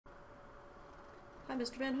Hi,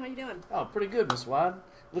 Mr. Ben. How you doing? Oh, pretty good, Miss Wad.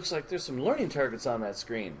 Looks like there's some learning targets on that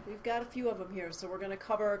screen. We've got a few of them here, so we're going to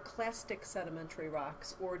cover clastic sedimentary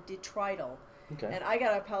rocks, or detrital. Okay. And I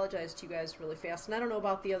got to apologize to you guys really fast, and I don't know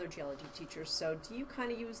about the other geology teachers, so do you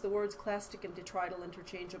kind of use the words clastic and detrital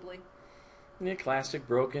interchangeably? Yeah, clastic,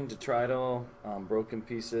 broken, detrital, broken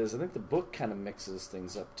pieces. I think the book kind of mixes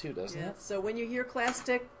things up too, doesn't Yeah. it? So when you hear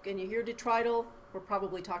clastic and you hear detrital, we're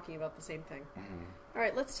probably talking about the same thing. All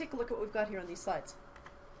right, let's take a look at what we've got here on these slides.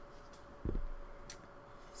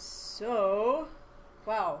 So,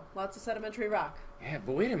 wow, lots of sedimentary rock. Yeah,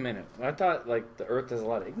 but wait a minute. I thought like the Earth has a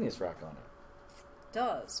lot of igneous rock on it.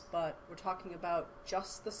 Does, but we're talking about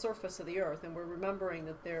just the surface of the Earth, and we're remembering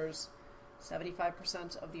that there's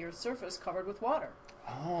 75% of the Earth's surface covered with water.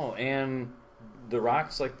 Oh, and the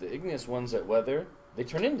rocks, like the igneous ones that weather, they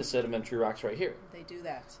turn into sedimentary rocks right here. They do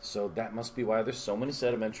that. So that must be why there's so many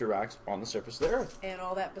sedimentary rocks on the surface of the Earth. And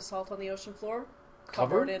all that basalt on the ocean floor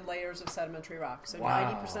Covered? in layers of sedimentary rock. So Wow.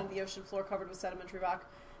 90% of the ocean floor covered with sedimentary rock,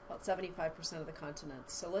 about 75% of the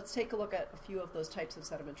continents. So let's take a look at a few of those types of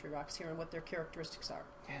sedimentary rocks here and what their characteristics are.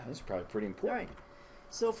 Yeah, that's probably pretty All important. right.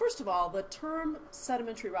 So first of all, the term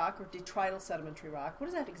sedimentary rock or detrital sedimentary rock, what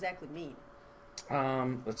does that exactly mean?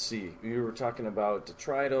 Let's see. We were talking about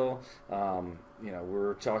detrital.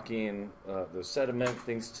 We're talking the sediment,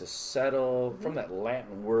 things to settle from that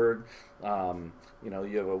Latin word.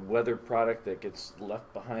 You have a weathered product that gets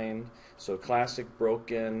left behind. So classic,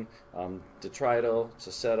 broken, detrital,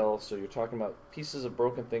 to settle. So you're talking about pieces of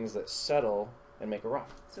broken things that settle and make a rock.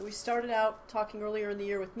 So we started out talking earlier in the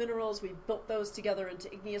year with minerals. We built those together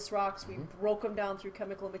into igneous rocks. We broke them down through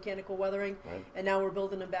chemical and mechanical weathering. Right. And now we're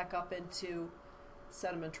building them back up into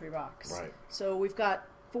sedimentary rocks. Right. So we've got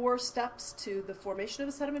 4 steps to the formation of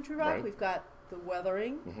a sedimentary rock. Right. We've got the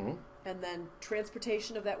weathering, and then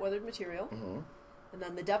transportation of that weathered material, and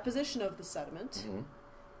then the deposition of the sediment,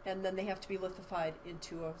 and then they have to be lithified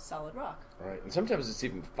into a solid rock. Right. And sometimes it's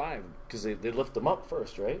even 5 because they lift them up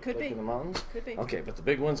first, right? Could like be. in the mountains? Could be. Okay, but the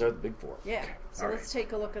big ones are the big 4. Yeah. Okay. So All let's right.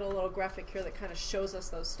 take a look at a little graphic here that kind of shows us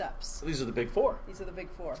those steps. So these are the big 4. These are the big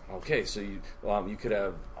 4. Okay, so you could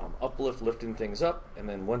have uplift, lifting things up, and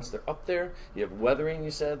then once they're up there, you have weathering, you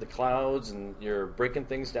said, the clouds, and you're breaking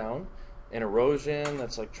things down. And erosion,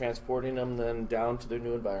 that's like transporting them then down to their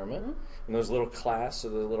new environment. And those little so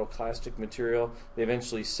the little clastic material, they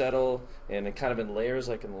eventually settle and it kind of in layers,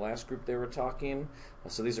 like in the last group they were talking.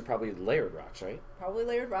 So these are probably layered rocks, right? Probably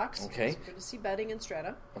layered rocks. Okay. So we're going to see bedding and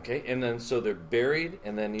strata. Okay, and then so they're buried,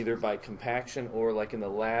 and then either by compaction or like in the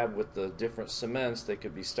lab with the different cements, they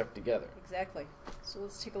could be stuck together. Exactly. So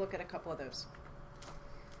let's take a look at a couple of those.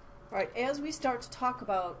 All right, as we start to talk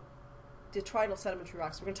about detrital sedimentary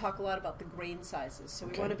rocks, we're going to talk a lot about the grain sizes. So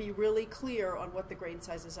we want to be really clear on what the grain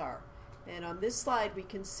sizes are. And on this slide, we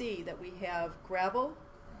can see that we have gravel,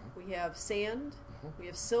 we have sand, we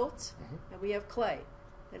have silt, and we have clay.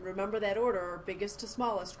 And remember that order, biggest to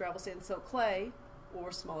smallest, gravel, sand, silt, clay,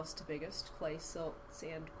 or smallest to biggest, clay, silt,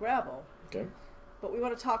 sand, gravel. Okay. But we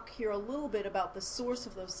want to talk here a little bit about the source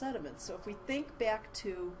of those sediments. So if we think back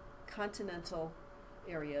to continental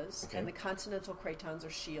areas, and the continental cratons or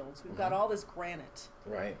shields, we've got all this granite,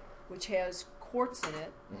 Right. which has quartz in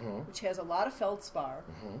it, which has a lot of feldspar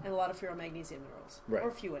and a lot of ferromagnesium minerals, Right. or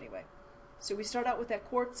a few anyway. So we start out with that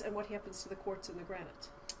quartz, and what happens to the quartz in the granite?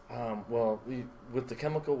 With the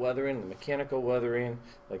chemical weathering, the mechanical weathering,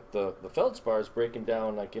 like the feldspar is breaking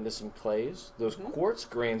down like into some clays. Those quartz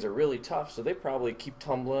grains are really tough, so they probably keep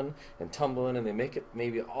tumbling, and they make it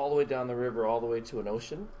maybe all the way down the river, all the way to an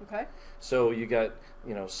ocean. Okay. So you got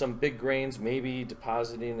some big grains maybe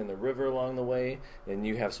depositing in the river along the way, and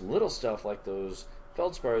you have some little stuff like those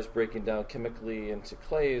feldspars breaking down chemically into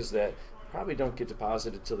clays that probably don't get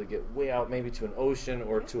deposited till they get way out, maybe to an ocean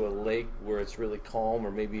or to a lake where it's really calm, or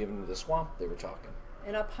maybe even to the swamp they were talking.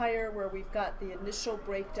 And up higher, where we've got the initial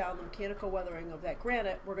breakdown, the mechanical weathering of that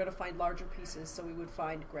granite, we're going to find larger pieces, so we would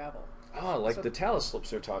find gravel. Oh, like So- the talus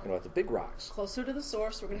slips they're talking about, the big rocks. Closer to the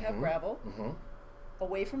source, we're going to have gravel.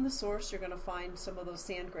 Away from the source, you're going to find some of those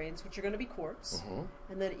sand grains, which are going to be quartz.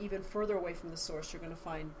 And then even further away from the source, you're going to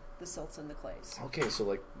find the silts and the clays. Okay, so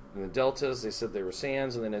like in the deltas, they said they were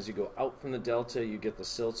sands, and then as you go out from the delta, you get the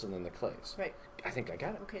silts and then the clays. Right. I think I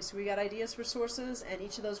got it. Okay, so we got ideas for sources, and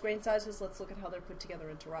each of those grain sizes, let's look at how they're put together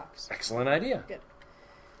into rocks. Excellent idea. Good.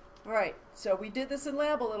 All right, so we did this in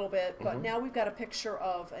lab a little bit, but now we've got a picture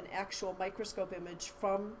of an actual microscope image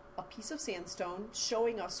from a piece of sandstone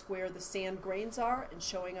showing us where the sand grains are and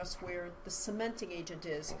showing us where the cementing agent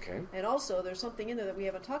is. Okay. And also, there's something in there that we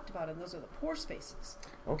haven't talked about, and those are the pore spaces.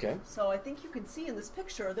 Okay. So I think you can see in this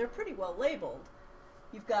picture, they're pretty well labeled.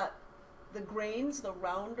 You've got the grains, the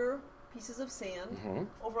rounder pieces of sand. Mhm.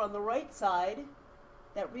 Over on the right side,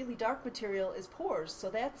 that really dark material is pores, so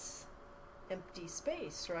that's empty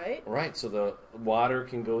space, right? Right, so the water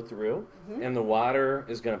can go through, and the water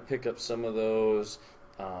is going to pick up some of those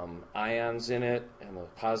ions in it, and the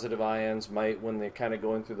positive ions might, when they're kind of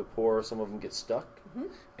going through the pore, some of them get stuck,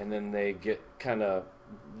 and then they get kind of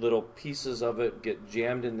little pieces of it get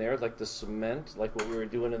jammed in there, like the cement, like what we were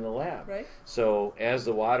doing in the lab. Right. So as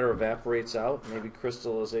the water evaporates out, maybe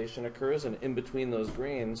crystallization occurs, and in between those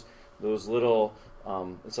grains, those little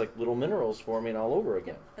it's like little minerals forming all over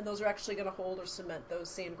again. And those are actually going to hold or cement those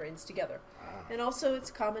sand grains together. And also,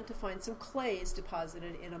 it's common to find some clays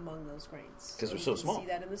deposited in among those grains. Because they're so small. You can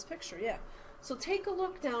see that in this picture, yeah. So take a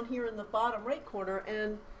look down here in the bottom right corner,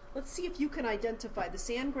 and let's see if you can identify the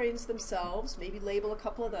sand grains themselves, maybe label a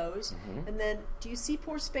couple of those, and then do you see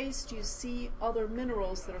pore space? Do you see other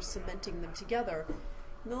minerals that are cementing them together?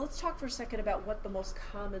 Now let's talk for a second about what the most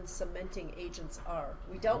common cementing agents are.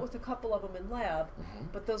 We dealt with a couple of them in lab,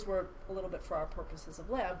 but those were a little bit for our purposes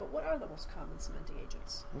of lab. But what are the most common cementing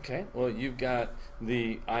agents? Okay, well, you've got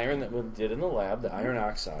the iron that we did in the lab, the iron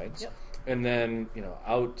oxides. Yep. And then,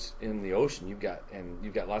 out in the ocean, you've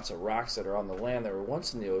got lots of rocks that are on the land that were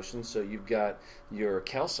once in the ocean. So you've got your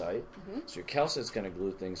calcite. So your calcite's going to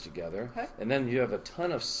glue things together. Okay. And then you have a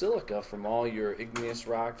ton of silica from all your igneous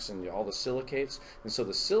rocks and all the silicates. And so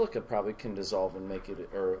the silica probably can dissolve and make it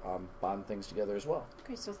or bond things together as well.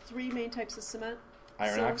 Okay, so three main types of cement.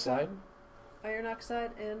 Iron Silica, oxide. Iron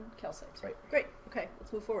oxide, and calcite. Right. Great. Okay,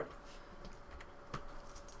 let's move forward.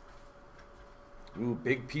 Ooh,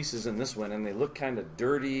 big pieces in this one, and they look kind of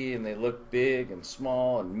dirty, and they look big and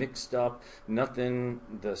small and mixed up. Nothing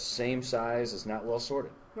the same size, is not well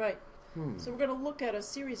sorted. Right. So we're going to look at a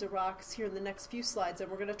series of rocks here in the next few slides,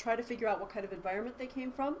 and we're going to try to figure out what kind of environment they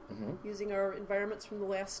came from, using our environments from the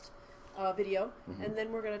last video, and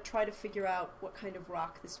then we're going to try to figure out what kind of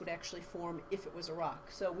rock this would actually form if it was a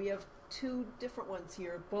rock. So we have two different ones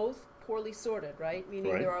here, both poorly sorted, right?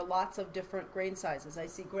 Meaning there are lots of different grain sizes. I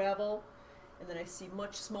see gravel, and then I see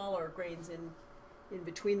much smaller grains in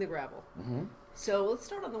between the gravel. So let's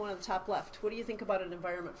start on the one on the top left. What do you think about an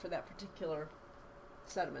environment for that particular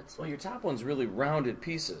sediment? Well, your top one's really rounded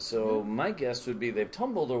pieces, so my guess would be they've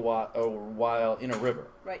tumbled a while in a river.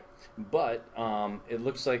 Right. But it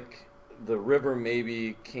looks like the river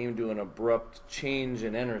maybe came to an abrupt change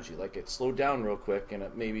in energy, like it slowed down real quick and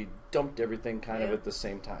it maybe dumped everything kind of at the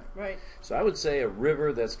same time. Right. So I would say a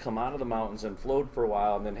river that's come out of the mountains and flowed for a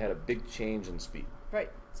while and then had a big change in speed.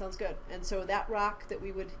 Right. Sounds good. And so that rock that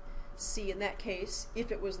we would see in that case,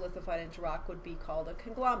 if it was lithified into rock, would be called a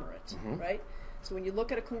conglomerate, right? So when you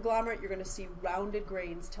look at a conglomerate, you're going to see rounded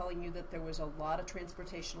grains telling you that there was a lot of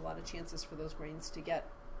transportation, a lot of chances for those grains to get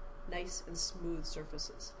nice and smooth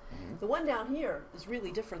surfaces. The one down here is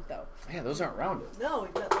really different, though. Yeah, those aren't rounded. No,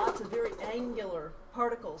 we've got lots of very angular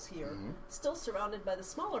particles here, still surrounded by the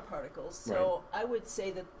smaller particles. So I would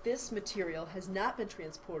say that this material has not been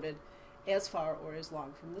transported as far or as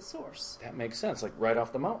long from the source. That makes sense, like right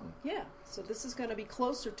off the mountain. Yeah, so this is going to be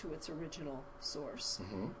closer to its original source.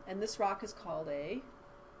 And this rock is called a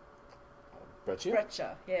Breccia?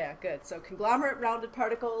 breccia. Yeah, good. So conglomerate rounded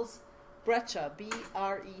particles, breccia,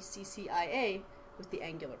 B-R-E-C-C-I-A, with the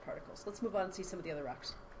angular particles. Let's move on and see some of the other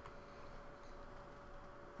rocks.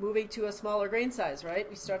 Moving to a smaller grain size, right?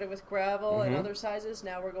 We started with gravel and other sizes.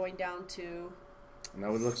 Now we're going down to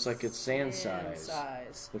Now it looks like it's sand size.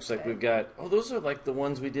 size. Looks like we've got, those are like the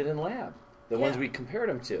ones we did in lab. The ones we compared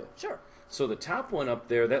them to. Sure. So the top one up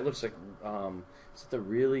there, that looks like, is it the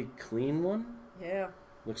really clean one? Yeah.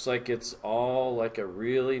 Looks like it's all like a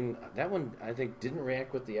really, that one I think didn't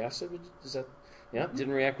react with the acid. Is that,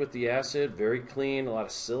 didn't react with the acid. Very clean, a lot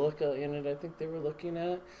of silica in it I think they were looking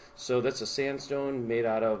at. So that's a sandstone made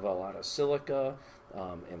out of a lot of silica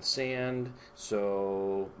and sand.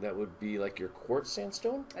 So that would be like your quartz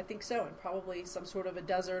sandstone? I think so, and probably some sort of a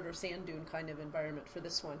desert or sand dune kind of environment for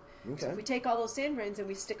this one. Okay. So if we take all those sand grains and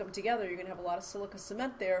we stick them together, you're going to have a lot of silica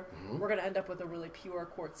cement there. We're going to end up with a really pure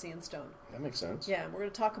quartz sandstone. That makes sense. Yeah, and we're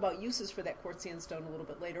going to talk about uses for that quartz sandstone a little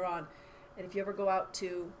bit later on. And if you ever go out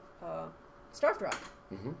to Starved Rock,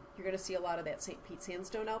 you're going to see a lot of that St. Pete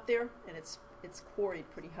sandstone out there, and it's quarried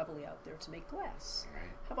pretty heavily out there to make glass. Right.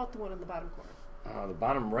 How about the one in the bottom corner? The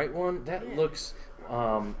bottom right one, that looks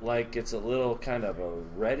like it's a little kind of a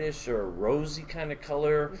reddish or rosy kind of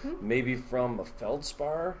color, maybe from a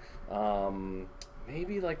feldspar,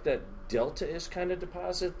 maybe like that delta-ish kind of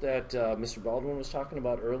deposit that Mr. Baldwin was talking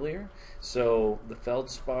about earlier. So the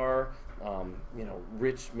feldspar,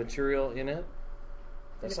 rich material in it.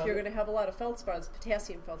 And if you're going to have a lot of feldspar, it's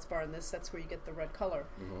potassium feldspar in this, that's where you get the red color.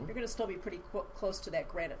 You're going to still be pretty close to that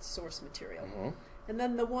granite source material. And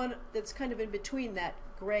then the one that's kind of in between that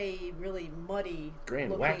gray, really muddy, gray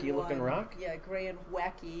and wacky looking rock. Yeah, gray and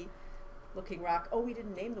wacky looking rock. Oh, we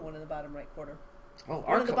didn't name the one in the bottom right corner. Oh,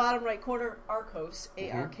 one in the bottom right corner, Arkose,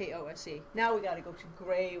 A-R-K-O-S-E. Now we got to go to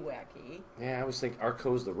gray wacky. Yeah, I was thinking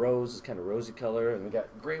Arkose, the rose is kind of rosy color, and we got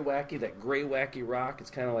gray wacky, that gray wacky rock.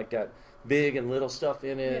 It's kind of like got big and little stuff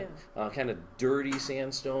in it, kind of dirty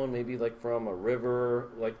sandstone, maybe like from a river,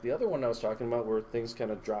 like the other one I was talking about, where things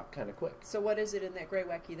kind of drop kind of quick. So what is it in that gray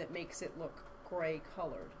wacky that makes it look gray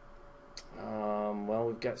colored? Well,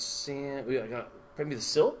 we've got sand. We got maybe the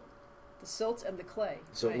silt. The silt and the clay.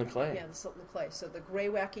 Silt and the clay. Yeah, the silt and the clay. So the gray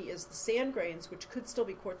wacky is the sand grains, which could still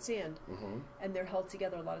be quartz sand, and they're held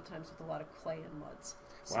together a lot of times with a lot of clay and muds.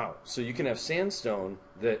 So. Wow. So you can have sandstone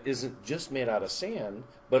that isn't just made out of sand,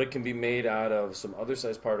 but it can be made out of some other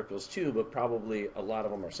size particles too, but probably a lot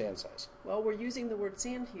of them are sand size. Well, we're using the word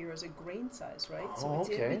sand here as a grain size, right? Oh, so it's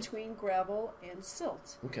okay. in between gravel and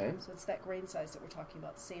silt. Okay. So it's that grain size that we're talking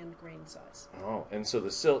about, sand grain size. Oh, and so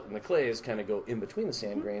the silt and the clays kind of go in between the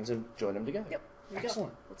sand grains and join them together. Yep.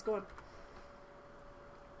 Excellent. Let's go on.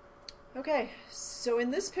 Okay, so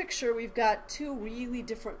in this picture we've got two really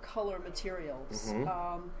different color materials.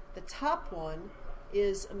 The top one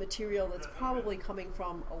is a material that's probably coming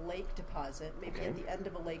from a lake deposit, maybe at the end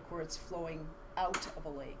of a lake where it's flowing out of a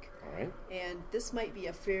lake. All right. And this might be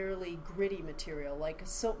a fairly gritty material, like a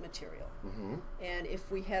silt material. And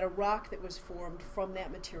if we had a rock that was formed from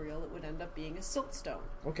that material, it would end up being a siltstone.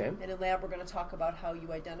 Okay. And in lab, we're going to talk about how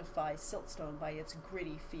you identify siltstone by its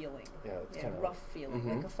gritty feeling, it's kind of rough feeling,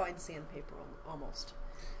 like a fine sandpaper almost.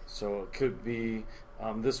 So it could be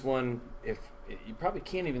this one. If you probably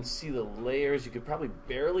can't even see the layers, you could probably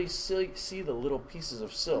barely see the little pieces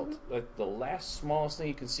of silt, like the last smallest thing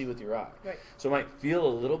you can see with your eye. Right. So it might feel a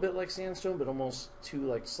little bit like sandstone, but almost too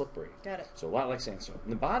like slippery. Got it. So a lot like sandstone.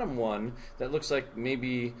 And the bottom one that looks like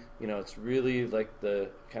maybe it's really like the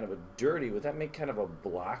kind of a dirty. Would that make kind of a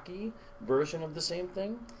blocky version of the same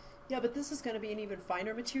thing? Yeah, but this is going to be an even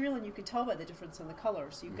finer material, and you can tell by the difference in the color.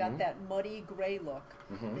 So you've got that muddy gray look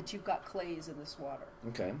that you've got clays in this water.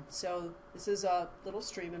 Okay. So this is a little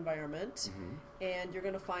stream environment, and you're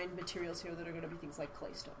going to find materials here that are going to be things like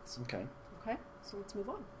clay stones. Okay. Okay, so let's move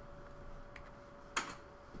on.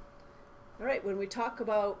 All right, when we talk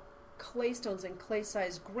about clay stones and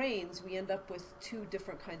clay-sized grains, we end up with two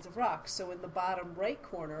different kinds of rocks. So in the bottom right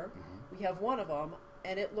corner, we have one of them,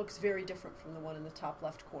 and it looks very different from the one in the top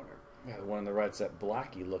left corner. Yeah, the one on the right's that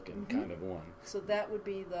blocky looking kind of one. So that would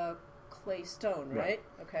be the clay stone, right?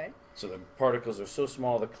 Okay. So the particles are so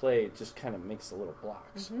small, the clay just kind of makes the little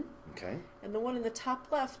blocks. Okay. And the one in the top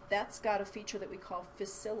left, that's got a feature that we call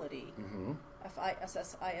fissility.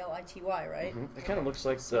 Fissility, right? It kind of looks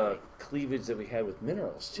like the cleavage that we had with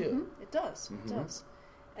minerals, too. It does. It does.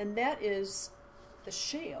 And that is the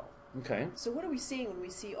shale. Okay. So what are we seeing when we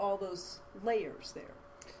see all those layers there?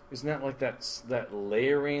 Isn't that like that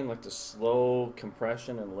layering, like the slow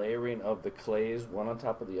compression and layering of the clays one on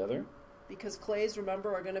top of the other? Because clays,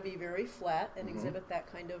 remember, are going to be very flat and exhibit that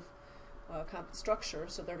kind of structure,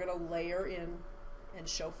 so they're going to layer in and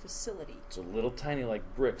show fissility. So little tiny like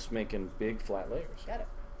bricks making big flat layers. Got it.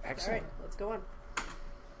 Excellent. All right, let's go on.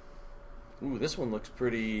 Ooh, this one looks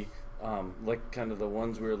pretty like kind of the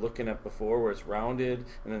ones we were looking at before, where it's rounded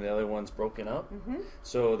and then the other one's broken up.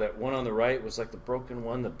 So that one on the right was like the broken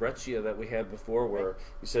one, the breccia that we had before, where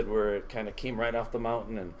you said where it kind of came right off the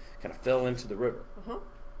mountain and kind of fell into the river.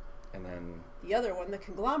 And then the other one, the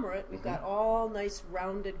conglomerate, we've got all nice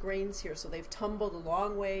rounded grains here, so they've tumbled a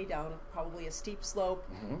long way down probably a steep slope,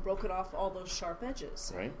 broken off all those sharp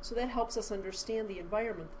edges. Right. So that helps us understand the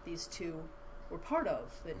environment that these two were part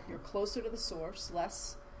of, that you're closer to the source,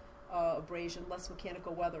 less abrasion, less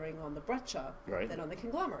mechanical weathering on the breccia than on the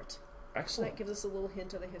conglomerate. Excellent. So that gives us a little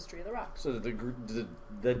hint of the history of the rock. So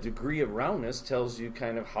the degree of roundness tells you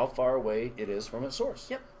kind of how far away it is from its source.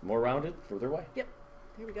 Yep. More rounded, further away. Yep.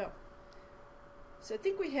 Here we go. So I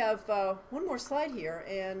think we have one more slide here,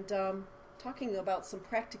 and talking about some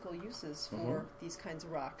practical uses for these kinds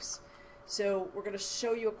of rocks. So we're going to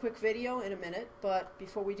show you a quick video in a minute, but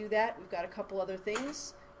before we do that, we've got a couple other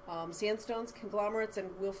things. Sandstones, conglomerates, and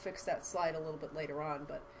we'll fix that slide a little bit later on,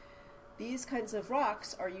 but these kinds of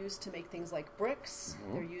rocks are used to make things like bricks,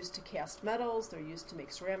 they're used to cast metals, they're used to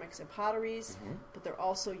make ceramics and potteries, but they're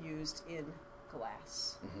also used in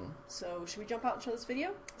glass. So should we jump out and show this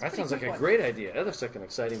video? That sounds like a great idea. That looks like an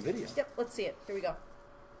exciting video. Yep, let's see it. Here we go.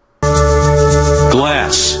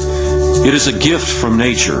 Glass. It is a gift from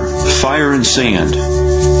nature, fire and sand.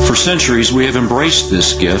 For centuries we have embraced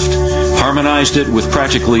this gift, harmonized it with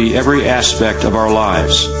practically every aspect of our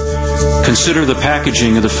lives. Consider the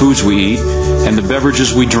packaging of the foods we eat and the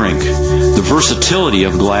beverages we drink. The versatility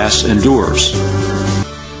of glass endures.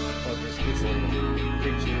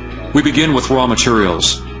 We begin with raw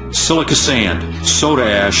materials: silica sand, soda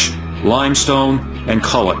ash, limestone, and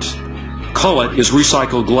cullet. Cullet is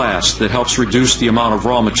recycled glass that helps reduce the amount of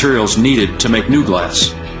raw materials needed to make new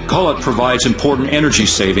glass. Cullet provides important energy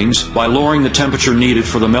savings by lowering the temperature needed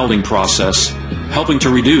for the melting process, helping to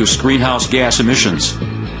reduce greenhouse gas emissions.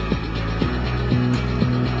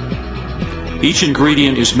 Each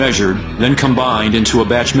ingredient is measured, then combined into a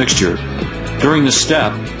batch mixture. During this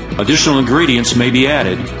step, additional ingredients may be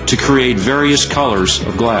added to create various colors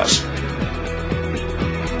of glass.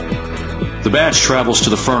 The batch travels to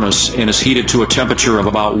the furnace and is heated to a temperature of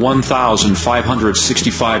about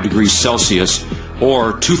 1,565 degrees Celsius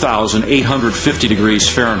or 2,850 degrees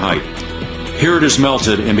Fahrenheit. Here it is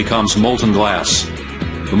melted and becomes molten glass.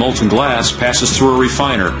 The molten glass passes through a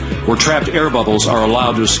refiner where trapped air bubbles are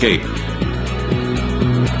allowed to escape.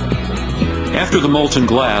 After the molten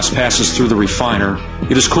glass passes through the refiner,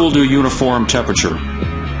 it is cooled to a uniform temperature.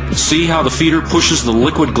 See how the feeder pushes the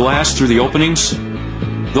liquid glass through the openings?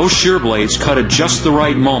 Those shear blades cut at just the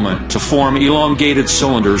right moment to form elongated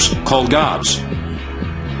cylinders called gobs.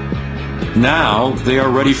 Now they are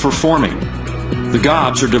ready for forming. The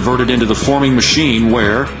gobs are diverted into the forming machine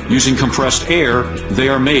where, using compressed air, they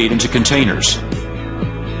are made into containers.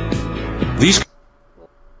 These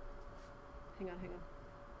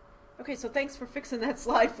Okay, so thanks for fixing that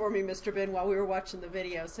slide for me, Mr. Bin, while we were watching the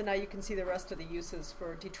video. So now you can see the rest of the uses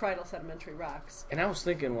for detrital sedimentary rocks. And I was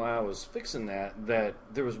thinking while I was fixing that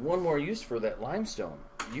there was one more use for that limestone.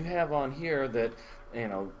 You have on here that,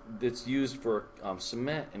 that's used for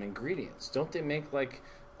cement and ingredients. Don't they make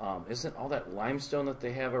isn't all that limestone that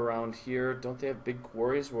they have around here, don't they have big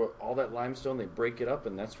quarries where all that limestone, they break it up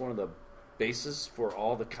and that's one of the basis for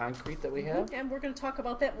all the concrete that we have? And we're going to talk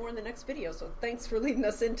about that more in the next video, so thanks for leading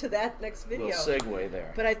us into that next video. Little segue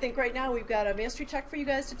there. But I think right now we've got a mastery check for you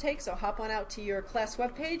guys to take, so hop on out to your class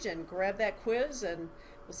webpage and grab that quiz, and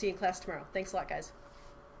we'll see you in class tomorrow. Thanks a lot, guys.